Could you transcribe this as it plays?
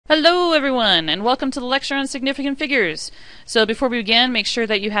Hello everyone, and welcome to the lecture on significant figures. So before we begin, make sure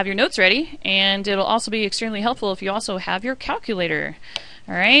that you have your notes ready, and it'll also be extremely helpful if you also have your calculator.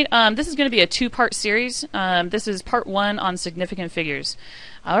 Alright, this is going to be a two-part series. This is part one on significant figures.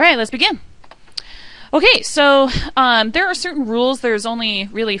 Alright, let's begin. Okay, so there are certain rules. There's only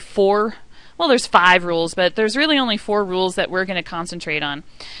really four. Well, there's 5 rules, but there's really only 4 rules that we're going to concentrate on.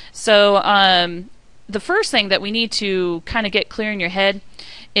 So the first thing that we need to kind of get clear in your head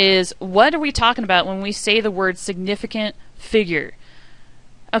is, what are we talking about when we say the word significant figure?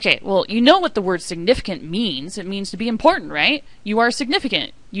 Okay, well, you know what the word significant means. It means to be important, right? You are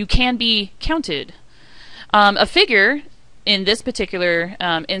significant. You can be counted. A figure, in this particular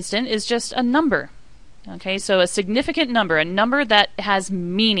instant, is just a number. Okay, so a significant number, a number that has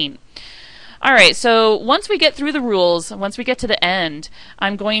meaning. Alright, so once we get through the rules, once we get to the end,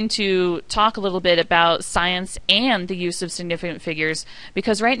 I'm going to talk a little bit about science and the use of significant figures,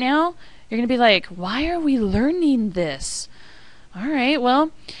 because right now you're going to be like, why are we learning this? Alright, well,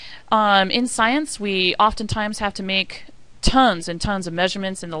 in science we oftentimes have to make tons and tons of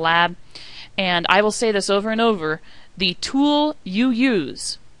measurements in the lab, and I will say this over and over, the tool you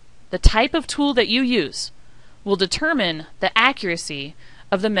use, the type of tool that you use, will determine the accuracy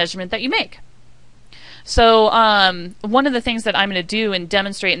of the measurement that you make. So one of the things that I'm going to do and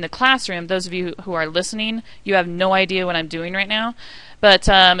demonstrate in the classroom, those of you who are listening, you have no idea what I'm doing right now, but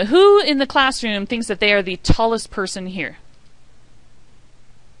who in the classroom thinks that they are the tallest person here?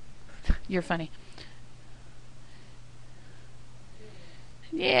 You're funny.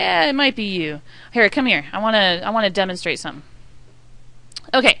 Yeah, it might be you. Here, come here. I want to demonstrate something.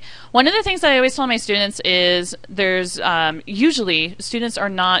 Okay, one of the things that I always tell my students is there's usually students are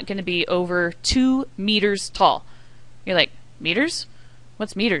not going to be over 2 meters tall. You're like, meters?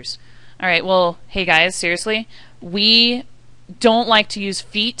 What's meters? Alright, well, hey guys, seriously, we don't like to use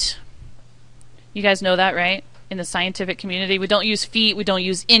feet. You guys know that, right? In the scientific community, we don't use feet, we don't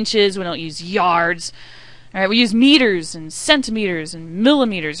use inches, we don't use yards. Alright, we use meters and centimeters and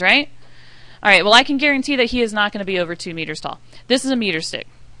millimeters, right? Alright, well, I can guarantee that he is not going to be over 2 meters tall. This is a meter stick.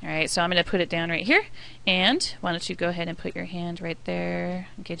 Alright, so I'm going to put it down right here. And why don't you go ahead and put your hand right there.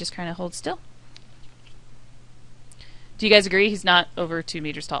 Okay, just kind of hold still. Do you guys agree he's not over 2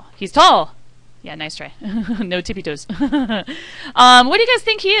 meters tall? He's tall! Yeah, nice try. No tippy toes. What do you guys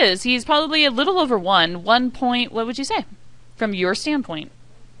think he is? He's probably a little over 1 point, what would you say? From your standpoint?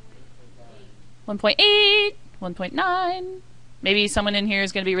 1.8, 1.9. Maybe someone in here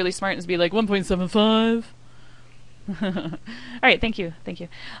is going to be really smart and be like 1.75. Alright, thank you.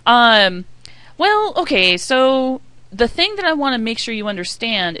 Well, okay, so the thing that I want to make sure you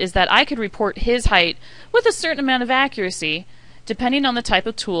understand is that I could report his height with a certain amount of accuracy depending on the type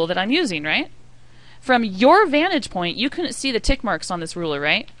of tool that I'm using, right? From your vantage point, you couldn't see the tick marks on this ruler,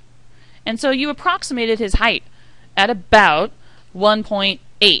 right? And so you approximated his height at about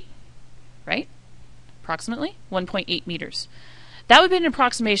 1.8, right? Approximately 1.8 meters. That would be an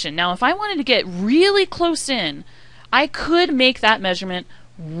approximation. Now, if I wanted to get really close in, I could make that measurement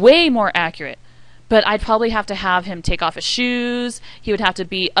way more accurate. But I'd probably have to have him take off his shoes. He would have to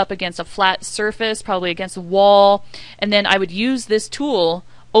be up against a flat surface, probably against a wall. And then I would use this tool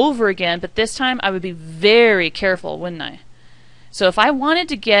over again, but this time I would be very careful, wouldn't I? So if I wanted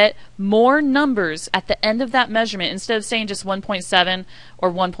to get more numbers at the end of that measurement, instead of saying just 1.7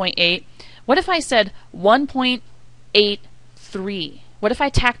 or 1.8, what if I said 1.83? What if I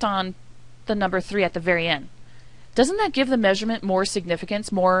tacked on the number 3 at the very end? Doesn't that give the measurement more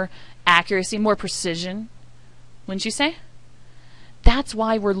significance, more accuracy, more precision? Wouldn't you say? That's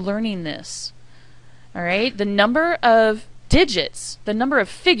why we're learning this. Alright? The number of digits, the number of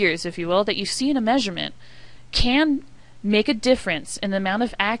figures, if you will, that you see in a measurement can make a difference in the amount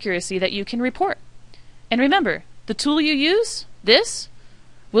of accuracy that you can report. And remember, the tool you use, this,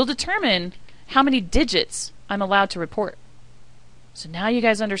 will determine how many digits I'm allowed to report. So now you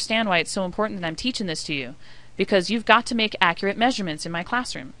guys understand why it's so important that I'm teaching this to you, because you've got to make accurate measurements in my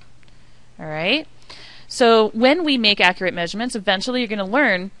classroom. Alright? So when we make accurate measurements, eventually you're going to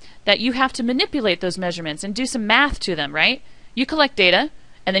learn that you have to manipulate those measurements and do some math to them, right? You collect data,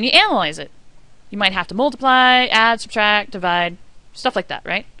 and then you analyze it. You might have to multiply, add, subtract, divide, stuff like that,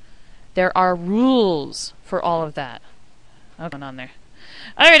 right? There are rules for all of that. What's going on there?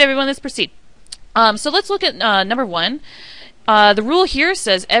 Alright everyone, let's proceed. So let's look at number 1. The rule here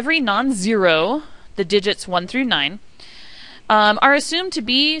says every non-zero, the digits 1 through 9, are assumed to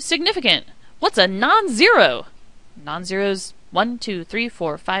be significant. What's a non-zero? Non-zeros 1, 2, 3,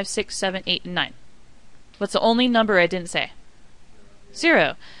 4, 5, 6, 7, 8, and 9. What's the only number I didn't say?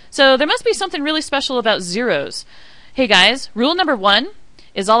 0. So there must be something really special about zeros. Hey guys, rule number 1,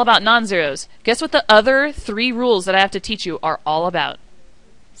 is all about non-zeros. Guess what the other 3 rules that I have to teach you are all about?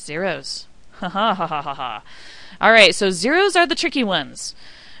 Zeros. Ha ha ha ha ha. All right, so zeros are the tricky ones.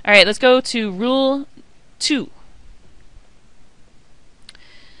 All right, let's go to rule 2.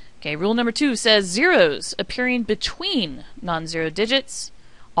 Okay, rule number 2 says zeros appearing between non-zero digits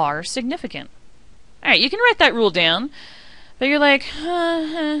are significant. All right, you can write that rule down, but you're like,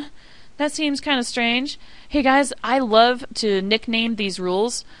 that seems kind of strange. Hey guys, I love to nickname these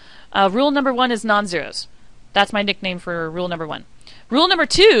rules. Rule number 1 is non-zeros. That's my nickname for rule number 1. Rule number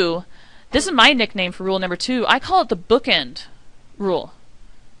 2, this is my nickname for rule number 2. I call it the bookend rule.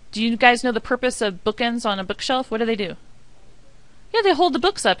 Do you guys know the purpose of bookends on a bookshelf? What do? Yeah, they hold the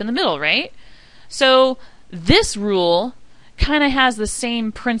books up in the middle, right? So this rule kind of has the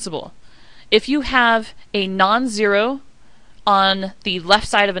same principle. If you have a non-zero on the left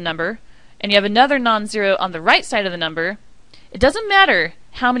side of a number, and you have another non-zero on the right side of the number, it doesn't matter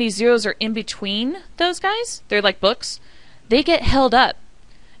how many zeros are in between those guys. They're like books. They get held up.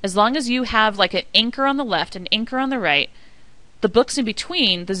 As long as you have like an anchor on the left and an anchor on the right, the books in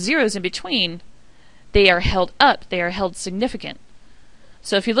between, the zeros in between, they are held up. They are held significant.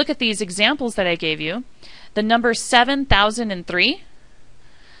 So if you look at these examples that I gave you, the number 7,003,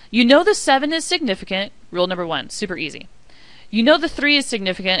 you know the 7 is significant, rule number 1, super easy. You know the 3 is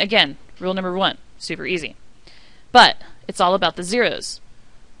significant, again, rule number 1, super easy. But it's all about the zeros.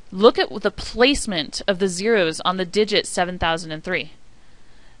 Look at the placement of the zeros on the digit 7,003.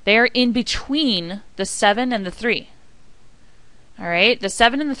 They are in between the 7 and the 3. Alright, the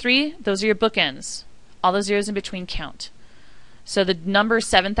 7 and the 3, those are your bookends. All the zeros in between count. So the number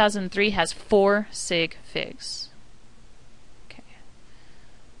 7003 has 4 sig figs. Okay.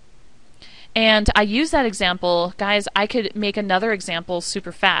 And I use that example, guys, I could make another example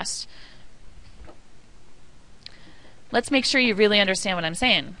super fast. Let's make sure you really understand what I'm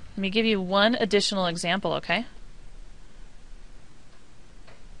saying. Let me give you one additional example, okay?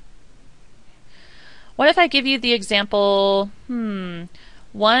 What if I give you the example,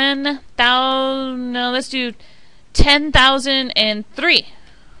 1,000, no, let's do 10,003.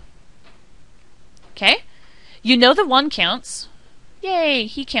 Okay? You know the 1 counts. Yay,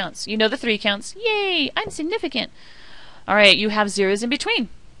 he counts. You know the 3 counts. Yay, I'm significant. Alright, you have zeros in between.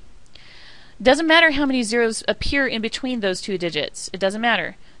 Doesn't matter how many zeros appear in between those 2 digits. It doesn't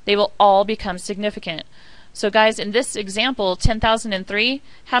matter. They will all become significant. So guys, in this example, 10,003,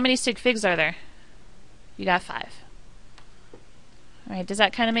 how many sig figs are there? You got 5. Alright, does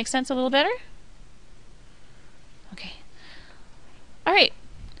that kind of make sense a little better? Okay. Alright,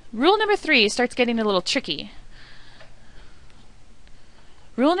 rule number 3 starts getting a little tricky.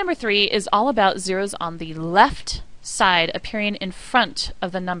 Rule number 3 is all about zeros on the left side appearing in front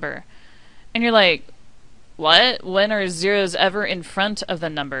of the number. And you're like, what? When are zeros ever in front of the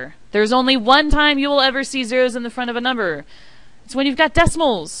number? There's only one time you will ever see zeros in the front of a number. It's when you've got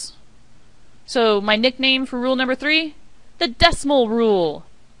decimals. So my nickname for rule number 3, the decimal rule.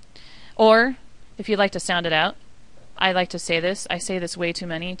 Or, if you'd like to sound it out, I like to say this. I say this way too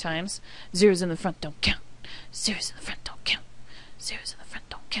many times. Zeros in the front don't count. Zeros in the front don't count. Zeros in the front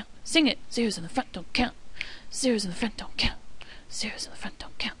don't count. Sing it. Zeros in the front don't count. Zeros in the front don't count. Zeros in the front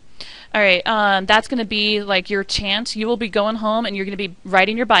don't count. Alright, that's going to be like your chant. You will be going home and you're going to be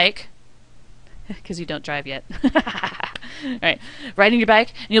riding your bike. Because you don't drive yet. Alright, riding your bike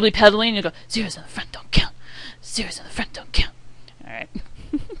and you'll be pedaling and you'll go, zeros in the front don't count. Zeros in the front don't count. Alright.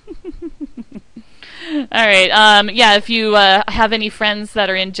 Alright, yeah, if you have any friends that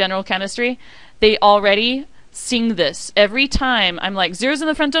are in general chemistry, they already sing this. Every time I'm like, zeros in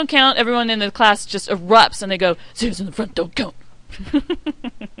the front don't count, everyone in the class just erupts and they go, zeros in the front don't count.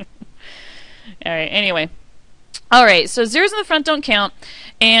 Alright, anyway. Alright, so zeros in the front don't count,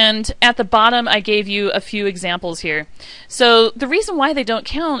 and at the bottom I gave you a few examples here. So the reason why they don't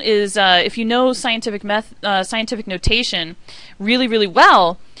count is if you know scientific notation really, really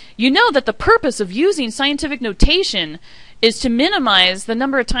well, you know that the purpose of using scientific notation is to minimize the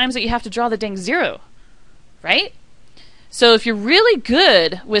number of times that you have to draw the dang zero, right? So if you're really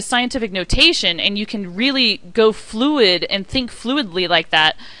good with scientific notation and you can really go fluid and think fluidly like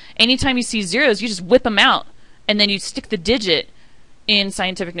that, anytime you see zeros, you just whip them out and then you stick the digit in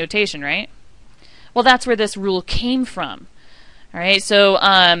scientific notation, right? Well, that's where this rule came from. All right, so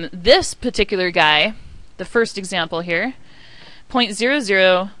this particular guy, the first example here,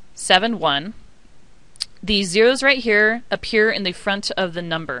 0.0071, the zeros right here appear in the front of the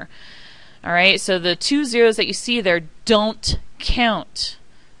number. All right, so the 2 zeros that you see there don't count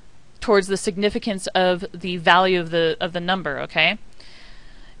towards the significance of the value of the number, okay?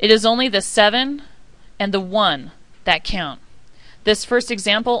 It is only the 7 and the 1 that count. This first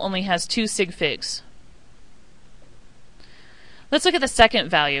example only has 2 sig figs. Let's look at the second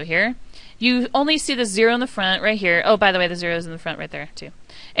value here. You only see the 0 in the front right here. Oh, by the way, the 0 is in the front right there too.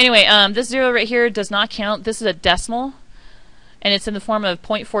 Anyway, this 0 right here does not count. This is a decimal, and it's in the form of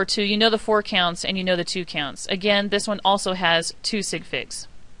 0.42. You know the 4 counts, and you know the 2 counts. Again, this one also has 2 sig figs.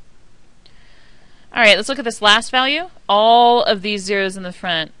 All right, let's look at this last value. All of these zeros in the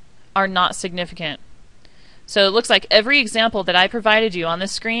front are not significant. So it looks like every example that I provided you on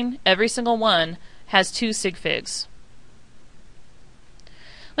this screen, every single one has 2 sig figs.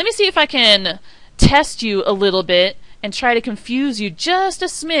 Let me see if I can test you a little bit and try to confuse you just a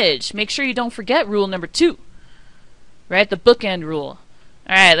smidge. Make sure you don't forget rule number 2, right? The bookend rule.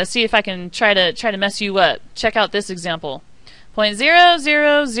 All right, let's see if I can try to mess you up. Check out this example.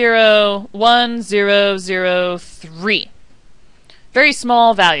 0.0001003. Very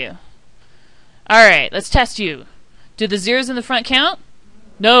small value. All right, let's test you. Do the zeros in the front count?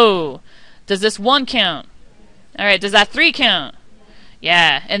 No. Does this 1 count? All right, does that 3 count?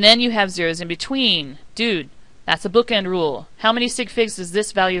 Yeah, and then you have zeros in between. Dude, that's a bookend rule. How many sig figs does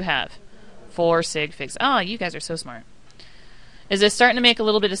this value have? 4 sig figs. Ah, you guys are so smart. Is this starting to make a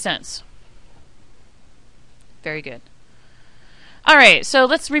little bit of sense? Very good. All right, so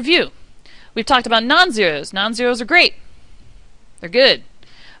let's review. We've talked about non-zeros. Non-zeros are great. They're good.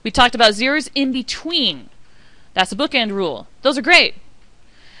 We talked about zeros in between. That's a bookend rule. Those are great.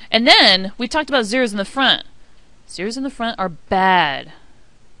 And then we talked about zeros in the front. Zeros in the front are bad.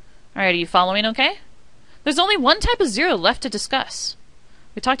 All right, are you following okay? There's only one type of 0 left to discuss.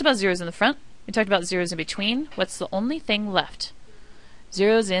 We talked about zeros in the front. We talked about zeros in between. What's the only thing left?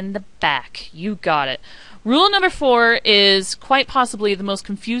 Zeros in the back. You got it. Rule number 4 is quite possibly the most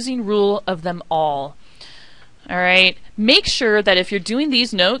confusing rule of them all. All right, make sure that if you're doing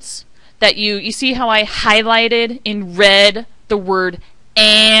these notes that you see how I highlighted in red the word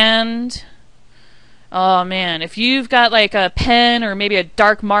and. Oh man, if you've got like a pen or maybe a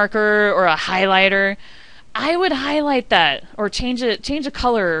dark marker or a highlighter, I would highlight that or change a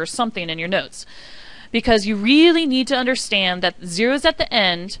color or something in your notes, because you really need to understand that zeros at the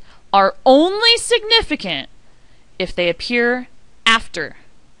end are only significant if they appear after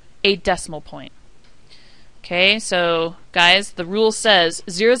a decimal point. Okay, so guys, the rule says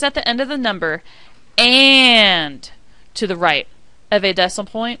zeros at the end of the number and to the right of a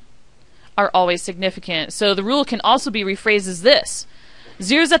decimal point are always significant. So the rule can also be rephrased as this: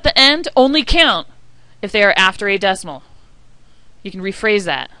 zeros at the end only count if they are after a decimal. You can rephrase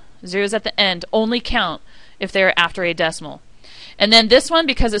that. Zeros at the end only count if they are after a decimal. And then this one,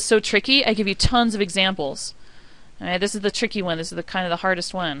 because it's so tricky, I give you tons of examples. All right, this is the tricky one. This is the kind of the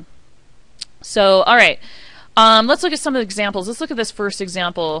hardest one. So, all right, let's look at some of the examples. Let's look at this first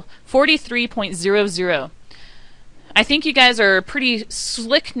example, 43.00. I think you guys are pretty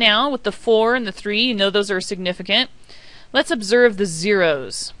slick now with the 4 and the 3. You know those are significant. Let's observe the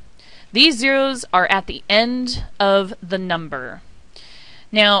zeros. These zeros are at the end of the number.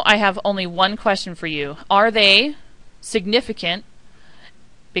 Now, I have only one question for you. Are they significant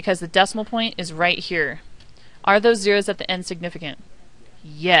because the decimal point is right here? Are those zeros at the end significant?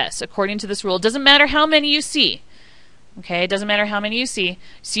 Yes, according to this rule. It doesn't matter how many you see. Okay, it doesn't matter how many you see.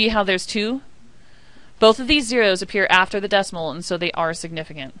 See how there's 2? Both of these zeros appear after the decimal, and so they are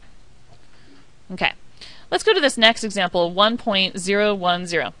significant. Okay, let's go to this next example,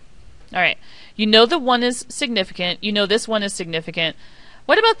 1.010. All right, you know the 1 is significant. You know this 1 is significant.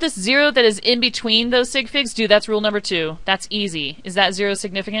 What about this 0 that is in between those sig figs? Dude, that's rule number 2. That's easy. Is that 0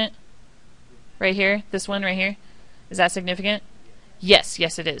 significant? Right here, this one right here. Is that significant? Yes,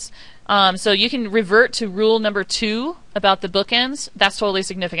 yes it is. So you can revert to rule number 2 about the bookends. That's totally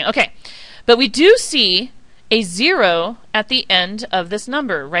significant. Okay. But we do see a 0 at the end of this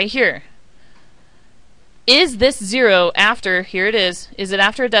number right here. Is this 0 after, here it is it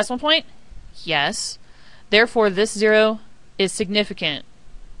after a decimal point? Yes. Therefore, this 0 is significant.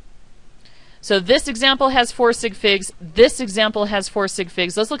 So this example has 4 sig figs. This example has 4 sig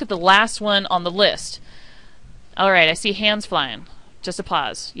figs. Let's look at the last one on the list. All right, I see hands flying. Just a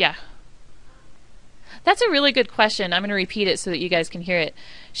pause. Yeah. That's a really good question. I'm going to repeat it so that you guys can hear it.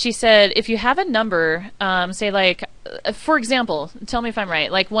 She said, if you have a number, say like, for example, tell me if I'm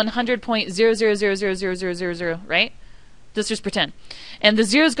right, like 100.0000000, right? Let's just pretend. And the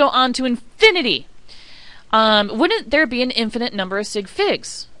zeros go on to infinity. Wouldn't there be an infinite number of sig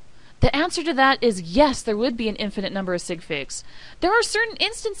figs? The answer to that is yes, there would be an infinite number of sig figs. There are certain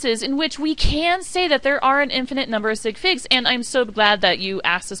instances in which we can say that there are an infinite number of sig figs, and I'm so glad that you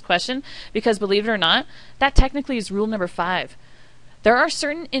asked this question, because believe it or not, that technically is rule number 5. There are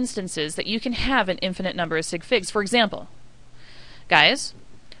certain instances that you can have an infinite number of sig figs. For example, Guys,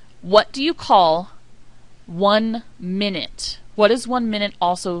 what do you call 1 minute? What is 1 minute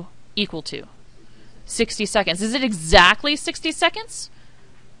also equal to? 60 seconds. Is it exactly 60 seconds?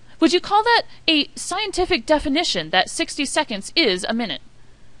 Would you call that a scientific definition that 60 seconds is a minute?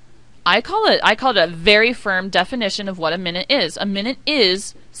 I call it a very firm definition of what a minute is. A minute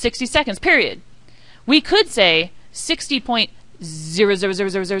is 60 seconds, period. We could say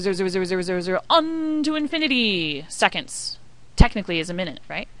 60.000000000 on to infinity seconds technically is a minute,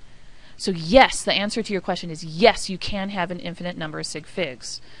 right? So yes, the answer to your question is yes, you can have an infinite number of sig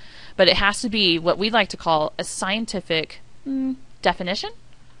figs. But it has to be what we like to call a scientific definition?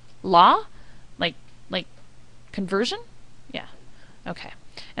 Law? Like conversion? Yeah. Okay.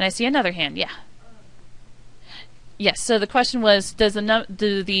 And I see another hand. Yeah. Yes, so the question was,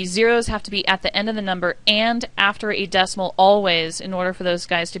 do the zeros have to be at the end of the number and after a decimal always in order for those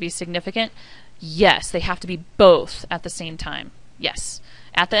guys to be significant? Yes, they have to be both at the same time. Yes,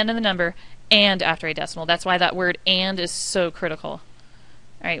 at the end of the number and after a decimal. That's why that word "and" is so critical. All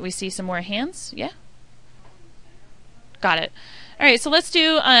right, we see some more hands. Yeah? Got it. All right, so let's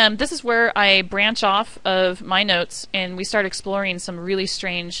do, this is where I branch off of my notes and we start exploring some really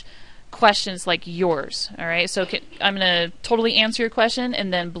strange questions like yours. All right, so I'm going to totally answer your question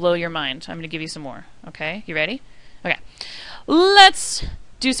and then blow your mind. I'm going to give you some more. Okay, you ready? Okay, let's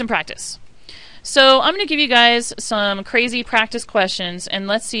do some practice. So I'm going to give you guys some crazy practice questions and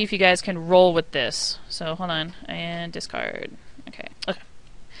let's see if you guys can roll with this. So hold on and discard.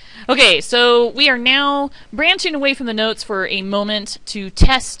 Okay, so we are now branching away from the notes for a moment to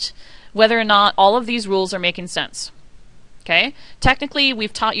test whether or not all of these rules are making sense. Okay? Technically,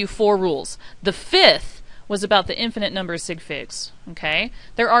 we've taught you 4 rules. The 5th was about the infinite number of sig figs. Okay?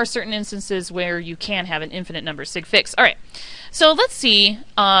 There are certain instances where you can have an infinite number of sig figs. All right. So let's see.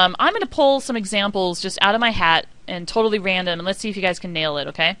 I'm going to pull some examples just out of my hat and totally random, and let's see if you guys can nail it,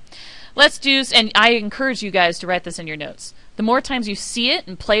 okay? Let's do, and I encourage you guys to write this in your notes. The more times you see it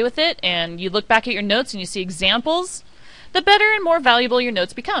and play with it and you look back at your notes and you see examples, the better and more valuable your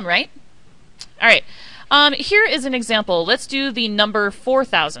notes become, right? All right. Here is an example. Let's do the number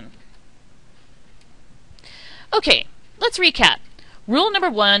 4,000. Okay, let's recap. Rule number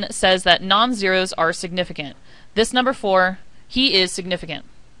 1 says that non-zeros are significant. This number 4, he is significant.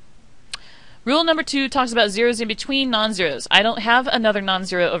 Rule number 2 talks about zeros in between non-zeros. I don't have another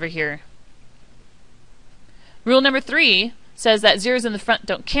non-zero over here. Rule number 3 says that zeros in the front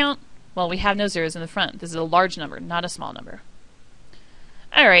don't count. Well, we have no zeros in the front. This is a large number, not a small number.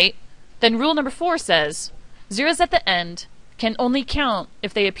 All right. Then rule number 4 says zeros at the end can only count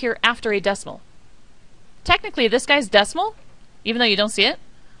if they appear after a decimal. Technically, this guy's decimal, even though you don't see it,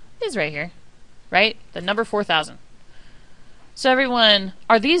 is right here, right? The number 4,000. So everyone,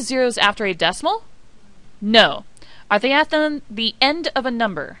 are these zeros after a decimal? No. Are they at the end of a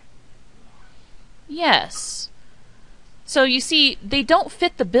number? Yes. So you see, they don't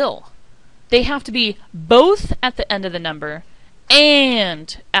fit the bill. They have to be both at the end of the number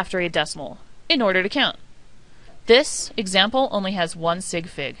and after a decimal in order to count. This example only has 1 sig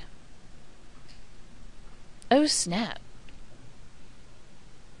fig. Oh snap.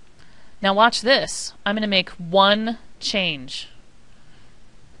 Now watch this. I'm going to make one change.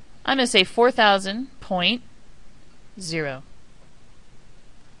 I'm going to say 4,000.0.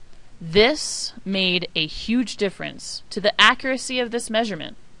 This made a huge difference to the accuracy of this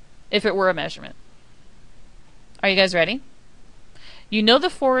measurement, if it were a measurement. Are you guys ready? You know the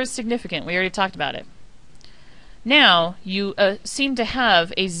 4 is significant. We already talked about it. Now, you seem to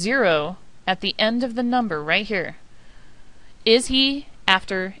have a 0 at the end of the number right here. Is he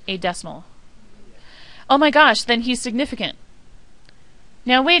after a decimal? Oh my gosh, then he's significant.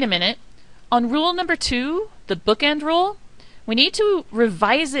 Now wait a minute. On rule number 2, the bookend rule, we need to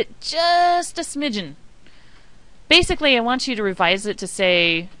revise it just a smidgen. Basically, I want you to revise it to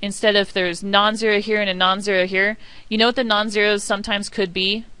say, instead of there's non-zero here and a non-zero here, you know what the non-zeros sometimes could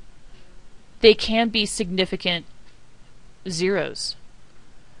be? They can be significant zeros.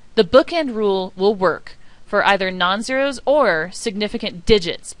 The bookend rule will work for either non-zeros or significant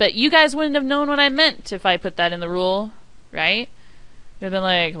digits, but you guys wouldn't have known what I meant if I put that in the rule, right? You'd have been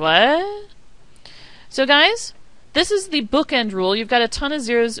like, what? So guys, this is the bookend rule. You've got a ton of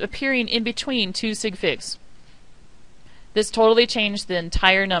zeros appearing in between 2 sig figs. This totally changed the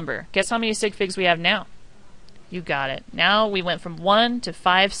entire number. Guess how many sig figs we have now? You got it. Now we went from 1 to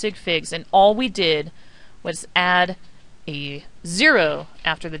 5 sig figs, and all we did was add a 0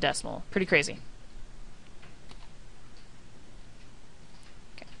 after the decimal. Pretty crazy.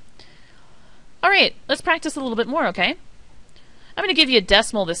 Okay. All right, let's practice a little bit more, okay? I'm going to give you a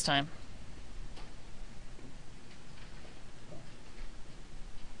decimal this time.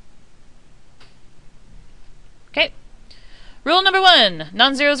 Okay. Rule number 1,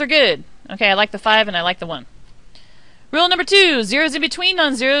 non-zeros are good. Okay, I like the 5 and I like the 1. Rule number 2, zeros in between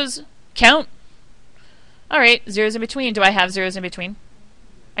non-zeros count. Alright, zeros in between. Do I have zeros in between?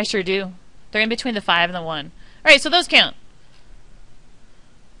 I sure do. They're in between the 5 and the 1. Alright, so those count.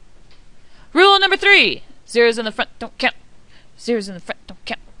 Rule number 3, zeros in the front don't count. Zeros in the front don't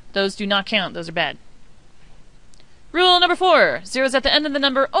count. Those do not count. Those are bad. Rule number 4, zeros at the end of the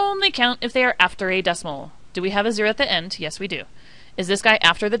number only count if they are after a decimal. Do we have a 0 at the end? Yes, we do. Is this guy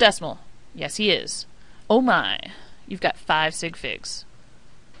after the decimal? Yes, he is. Oh my. You've got 5 sig figs.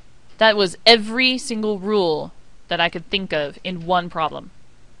 That was every single rule that I could think of in one problem.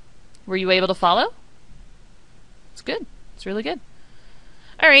 Were you able to follow? It's good. It's really good.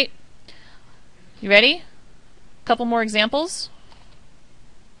 Alright. You ready? Couple more examples.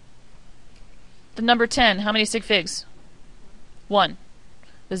 The number 10, how many sig figs? 1.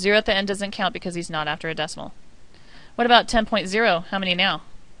 The 0 at the end doesn't count because he's not after a decimal. What about 10.0? How many now?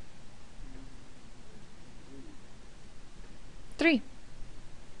 3.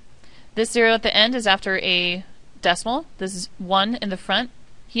 This 0 at the end is after a decimal. This is 1 in the front.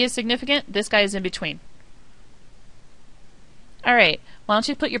 He is significant. This guy is in between. Alright, why don't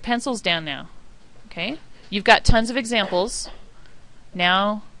you put your pencils down now? Okay, you've got tons of examples.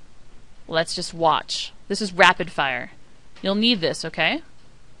 Now, let's just watch. This is rapid fire. You'll need this, okay?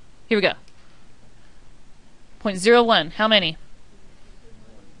 Here we go. 0.01, how many?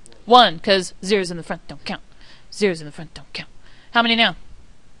 1, because zeros in the front don't count. Zeros in the front don't count. How many now?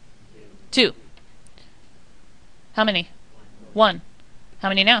 2. How many? 1. How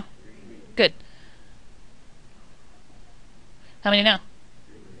many now? Good. How many now?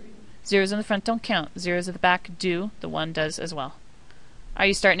 Zeros in the front don't count. Zeros at the back do. The 1 does as well. Are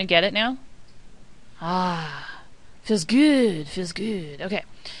you starting to get it now? Ah, feels good. Feels good. Okay.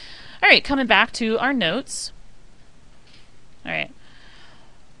 All right, coming back to our notes. All right.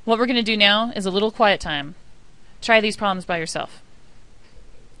 What we're going to do now is a little quiet time. Try these problems by yourself.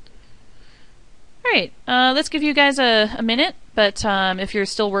 All right, let's give you guys a minute, but if you're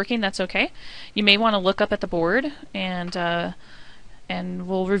still working, that's okay. You may want to look up at the board, and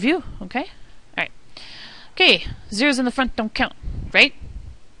we'll review, okay? All right. Okay, zeros in the front don't count, right?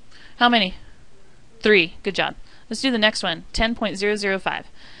 How many? 3. Good job. Let's do the next one,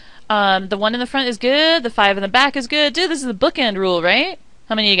 10.005. The 1 in the front is good, the 5 in the back is good. Dude, this is the bookend rule, right?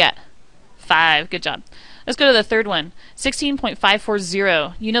 How many you got? 5. Good job. Let's go to the third one,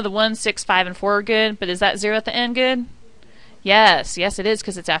 16.540. You know the 1, 6, 5, and 4 are good, but is that 0 at the end good? Yes. Yes, it is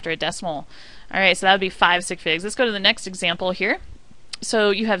because it's after a decimal. All right, so that would be 5 sig figs. Let's go to the next example here.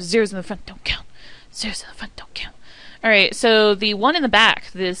 So you have zeros in the front don't count. Zeros in the front don't count. All right, so the 1 in the back,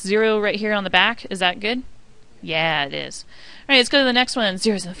 this 0 right here on the back, is that good? Yeah, it is. All right, let's go to the next one.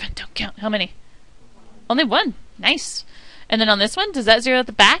 Zeros in the front don't count. How many? Only 1. Nice. And then on this one, does that 0 at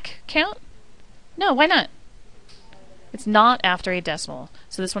the back count? No, why not? It's not after a decimal,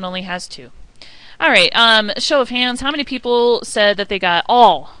 so this one only has 2. All right, show of hands. How many people said that they got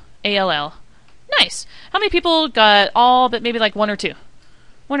all, A-L-L? Nice. How many people got all but maybe like 1 or 2?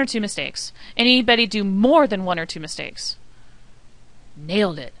 1 or 2 mistakes. Anybody do more than 1 or 2 mistakes?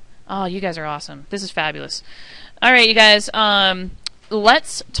 Nailed it. Oh, you guys are awesome. This is fabulous. All right, you guys,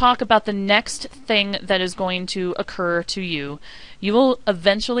 let's talk about the next thing that is going to occur to you. You will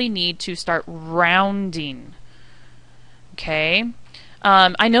eventually need to start rounding. Okay?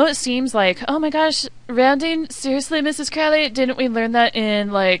 I know it seems like, oh my gosh, rounding? Seriously, Mrs. Crowley? Didn't we learn that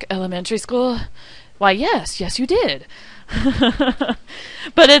in, like, elementary school? Why, yes, you did.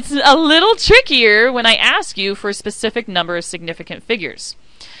 But it's a little trickier when I ask you for a specific number of significant figures.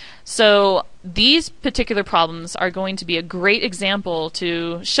 So these particular problems are going to be a great example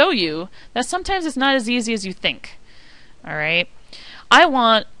to show you that sometimes it's not as easy as you think. All right? I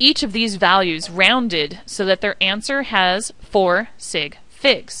want each of these values rounded so that their answer has 4 sig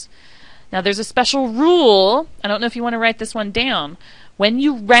figs. Now there's a special rule. I don't know if you want to write this one down. When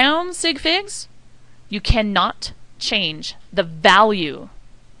you round sig figs, you cannot change the value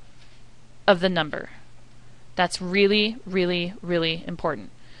of the number. That's really, really, really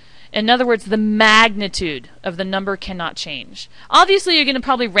important. In other words, the magnitude of the number cannot change. Obviously, you're going to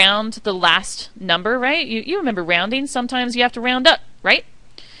probably round the last number, right? You remember rounding. Sometimes you have to round up, right?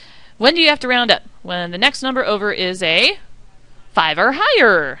 When do you have to round up? When the next number over is a 5 or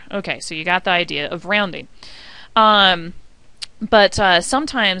higher. Okay, so you got the idea of rounding. But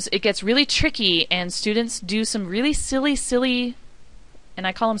sometimes it gets really tricky and students do some really silly, and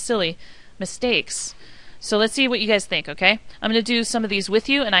I call them silly, mistakes. So let's see what you guys think, okay? I'm going to do some of these with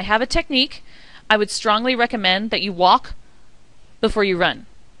you, and I have a technique. I would strongly recommend that you walk before you run.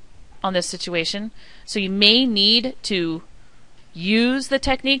 on this situation, so you may need to use the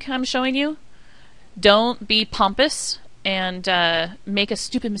technique I'm showing you. Don't be pompous and make a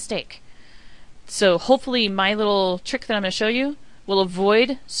stupid mistake. So hopefully my little trick that I'm going to show you will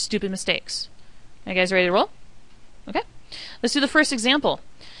avoid stupid mistakes. Are you guys ready to roll? Okay. Let's do the first example.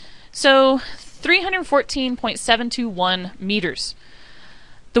 So 314.721 meters.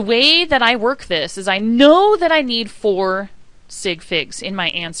 The way that I work this is I know that I need 4 sig figs in my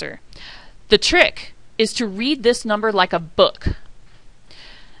answer. The trick is to read this number like a book.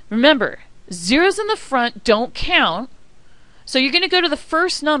 Remember, zeros in the front don't count, so you're going to go to the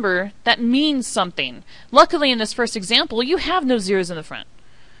first number that means something. Luckily, in this first example, you have no zeros in the front.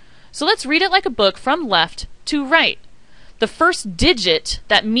 So let's read it like a book from left to right. The first digit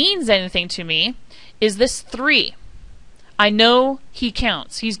that means anything to me is this 3. I know he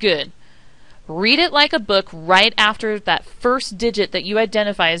counts. He's good. Read it like a book right after that first digit that you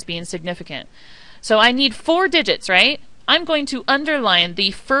identify as being significant. So I need 4 digits, right? I'm going to underline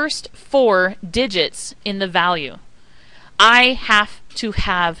the first 4 digits in the value. I have to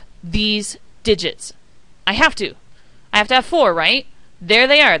have these digits. I have to. I have to have 4, right? There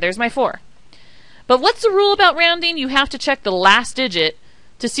they are. There's my 4. But what's the rule about rounding? You have to check the last digit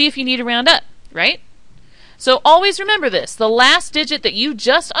to see if you need to round up, right? So always remember this. The last digit that you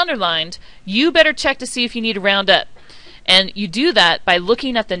just underlined, you better check to see if you need to round up. And you do that by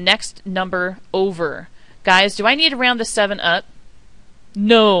looking at the next number over. Guys, do I need to round the 7 up?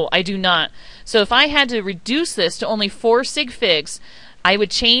 No, I do not. So if I had to reduce this to only 4 sig figs, I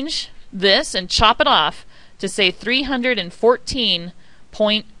would change this and chop it off to say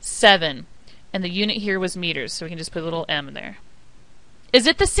 314.7. And the unit here was meters, so we can just put a little m in there. Is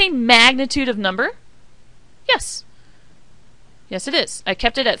it the same magnitude of number? Yes. Yes, it is. I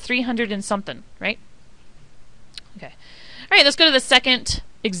kept it at 300 and something, right? Okay. All right, let's go to the second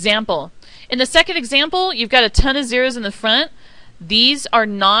example. In the second example, you've got a ton of zeros in the front. These are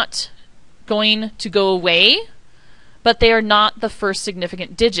not going to go away, but they are not the first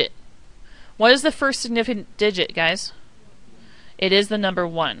significant digit. What is the first significant digit, guys? It is the number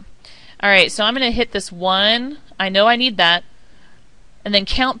 1. All right, so I'm going to hit this 1. I know I need that. And then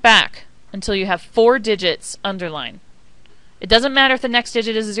count back until you have 4 digits underlined. It doesn't matter if the next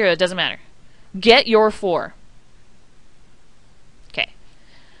digit is a 0. It doesn't matter. Get your 4. Okay.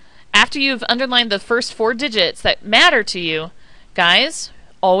 After you've underlined the first 4 digits that matter to you, guys,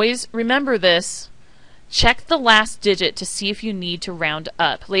 always remember this. Check the last digit to see if you need to round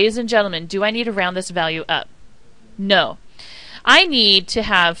up. Ladies and gentlemen, do I need to round this value up? No. I need to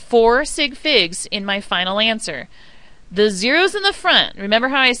have 4 sig figs in my final answer. The zeros in the front, remember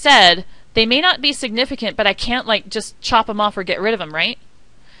how I said they may not be significant, but I can't like just chop them off or get rid of them, right?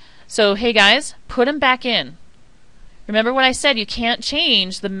 So hey guys, put them back in. Remember what I said, you can't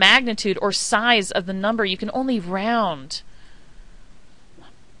change the magnitude or size of the number, you can only round.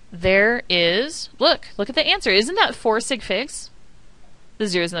 There is, look at the answer. Isn't that 4 sig figs? The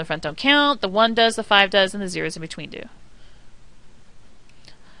zeros in the front don't count, the 1 does, the 5 does, and the zeros in between do.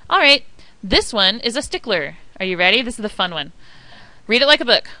 Alright, this one is a stickler. Are you ready? This is the fun one. Read it like a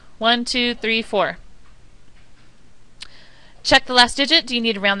book. 1, 2, 3, 4. Check the last digit. Do you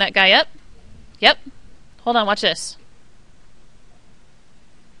need to round that guy up? Yep. Hold on, watch this.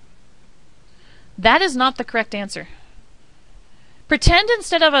 That is not the correct answer. Pretend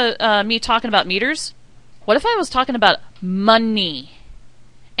instead of me talking about meters, what if I was talking about money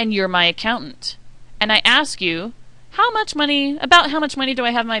and you're my accountant and I ask you how much money do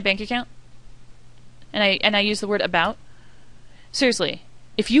I have in my bank account? And I use the word about. Seriously,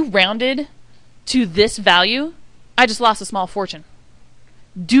 if you rounded to this value, I just lost a small fortune.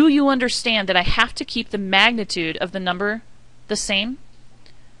 Do you understand that I have to keep the magnitude of the number the same?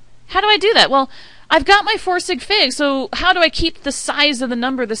 How do I do that? Well, I've got my 4 sig figs, so how do I keep the size of the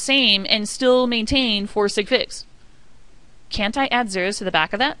number the same and still maintain 4 sig figs? Can't I add zeros to the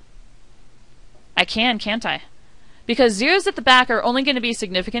back of that? I can, can't I? Because zeros at the back are only going to be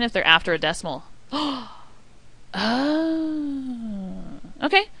significant if they're after a decimal. Oh.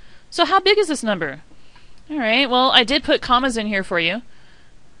 Okay, so how big is this number? Alright, well, I did put commas in here for you.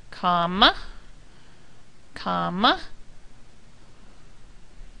 Comma. Comma.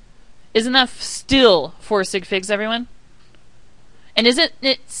 Isn't that still 4 sig figs, everyone? And isn't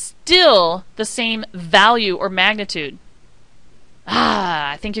it still the same value or magnitude?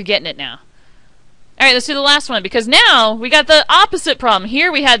 I think you're getting it now. Alright, let's do the last one, because now we got the opposite problem.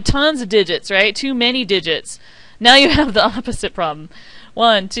 Here we had tons of digits, right? Too many digits. Now you have the opposite problem.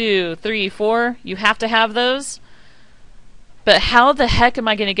 1, 2, 3, 4. You have to have those. But how the heck am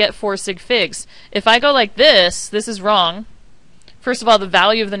I going to get 4 sig figs? If I go like this is wrong. First of all, the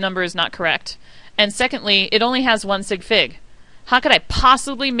value of the number is not correct. And secondly, it only has 1 sig fig. How could I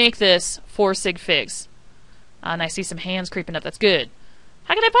possibly make this 4 sig figs? And I see some hands creeping up. That's good.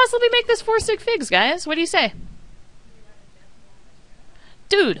 How could I possibly make this 4 sig figs, guys? What do you say?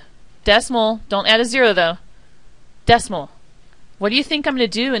 Dude, decimal. Don't add a 0, though. Decimal. What do you think I'm going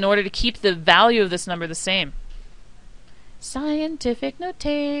to do in order to keep the value of this number the same? Scientific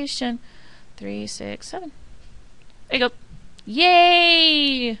notation. 3, 6, 7. There you go.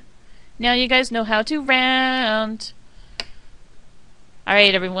 Yay! Now you guys know how to round.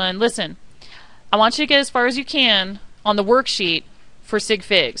 Alright, everyone, listen. I want you to get as far as you can on the worksheet for sig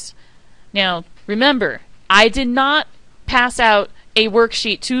figs. Now, remember, I did not pass out a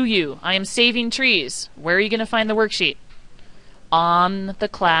worksheet to you. I am saving trees. Where are you going to find the worksheet? On the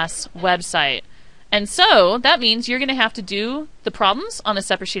class website. And so, that means you're going to have to do the problems on a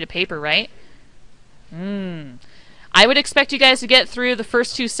separate sheet of paper, right? I would expect you guys to get through the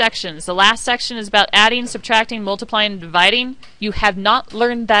first 2 sections. The last section is about adding, subtracting, multiplying, and dividing. You have not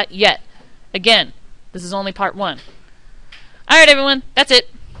learned that yet. Again, this is only part 1. Alright, everyone. That's it.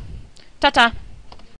 Ta-ta.